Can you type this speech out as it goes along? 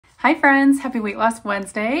Hi friends, happy Weight Loss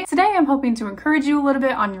Wednesday. Today I'm hoping to encourage you a little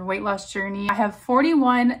bit on your weight loss journey. I have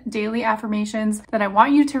 41 daily affirmations that I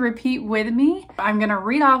want you to repeat with me. I'm gonna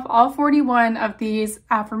read off all 41 of these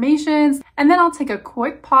affirmations and then I'll take a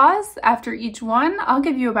quick pause after each one. I'll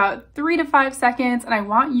give you about 3 to 5 seconds and I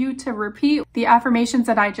want you to repeat the affirmations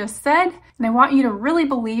that I just said, and I want you to really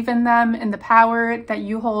believe in them and the power that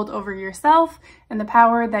you hold over yourself and the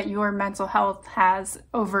power that your mental health has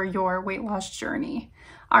over your weight loss journey.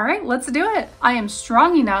 All right, let's do it. I am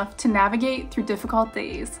strong enough to navigate through difficult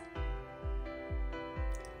days.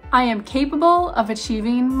 I am capable of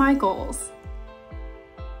achieving my goals.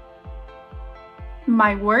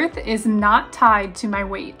 My worth is not tied to my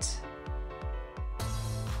weight.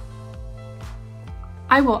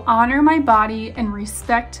 I will honor my body and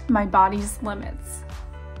respect my body's limits.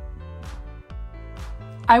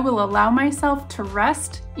 I will allow myself to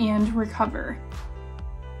rest and recover.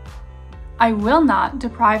 I will not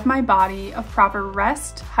deprive my body of proper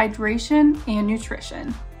rest, hydration, and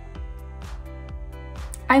nutrition.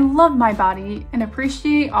 I love my body and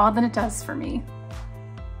appreciate all that it does for me.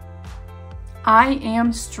 I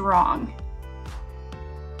am strong.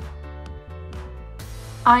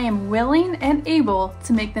 I am willing and able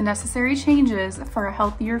to make the necessary changes for a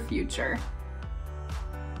healthier future.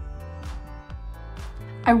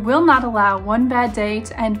 I will not allow one bad day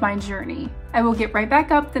to end my journey. I will get right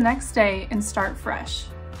back up the next day and start fresh.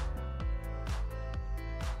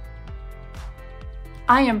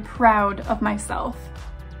 I am proud of myself.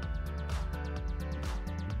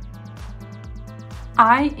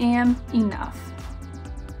 I am enough.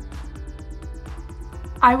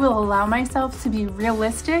 I will allow myself to be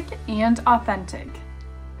realistic and authentic.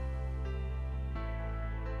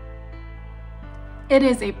 It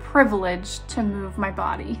is a privilege to move my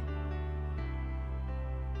body.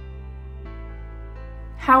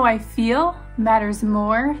 How I feel matters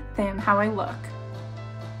more than how I look.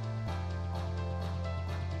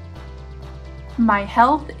 My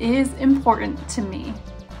health is important to me.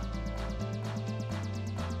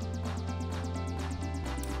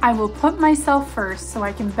 I will put myself first so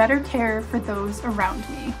I can better care for those around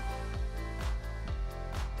me.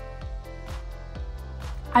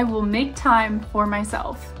 I will make time for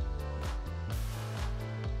myself.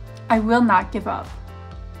 I will not give up.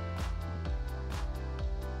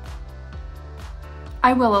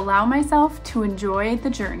 I will allow myself to enjoy the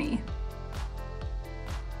journey.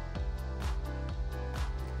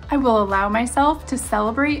 I will allow myself to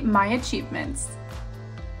celebrate my achievements.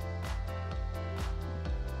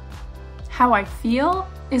 How I feel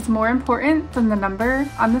is more important than the number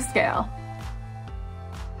on the scale.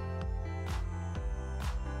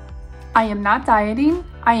 I am not dieting,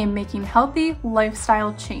 I am making healthy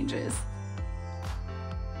lifestyle changes.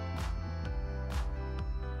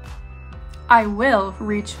 I will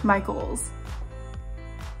reach my goals.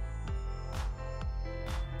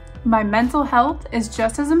 My mental health is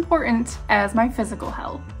just as important as my physical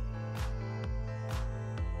health.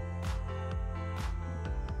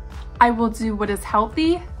 I will do what is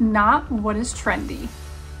healthy, not what is trendy.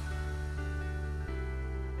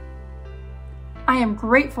 I am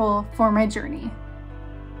grateful for my journey.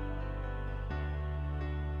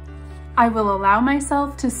 I will allow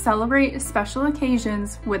myself to celebrate special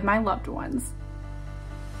occasions with my loved ones.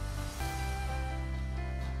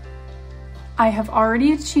 I have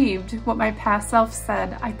already achieved what my past self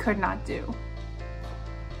said I could not do.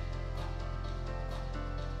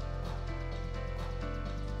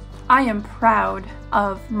 I am proud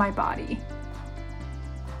of my body.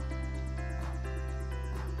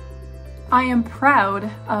 I am proud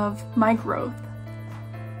of my growth.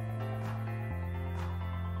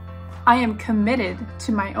 I am committed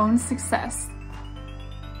to my own success.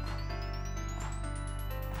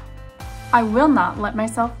 I will not let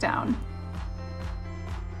myself down.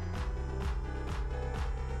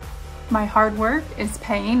 My hard work is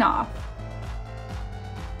paying off.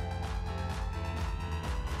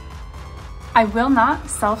 I will not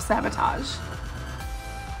self-sabotage.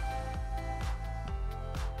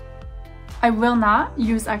 I will not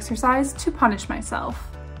use exercise to punish myself.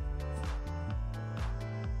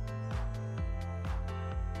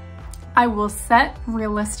 I will set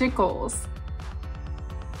realistic goals.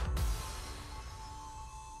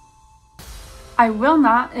 I will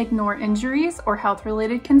not ignore injuries or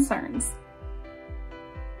health-related concerns.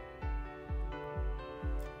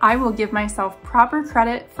 I will give myself proper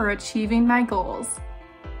credit for achieving my goals.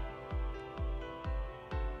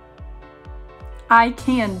 I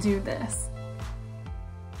can do this.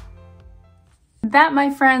 That, my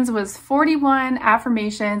friends, was 41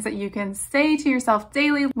 affirmations that you can say to yourself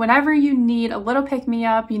daily whenever you need a little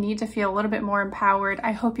pick-me-up, you need to feel a little bit more empowered.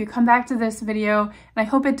 I hope you come back to this video, and I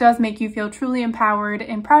hope it does make you feel truly empowered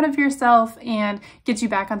and proud of yourself and get you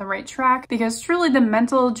back on the right track, because truly the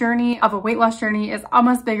mental journey of a weight loss journey is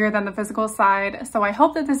almost bigger than the physical side. So I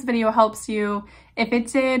hope that this video helps you. If it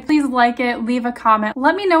did, please like it, leave a comment.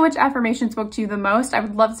 Let me know which affirmation spoke to you the most. I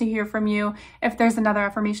would love to hear from you. If there's another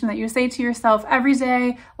affirmation that you say to yourself every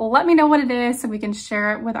day, let me know what it is so we can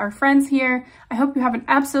share it with our friends here. I hope you have an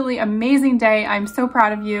absolutely amazing day. I'm so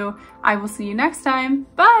proud of you. I will see you next time.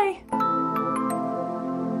 Bye!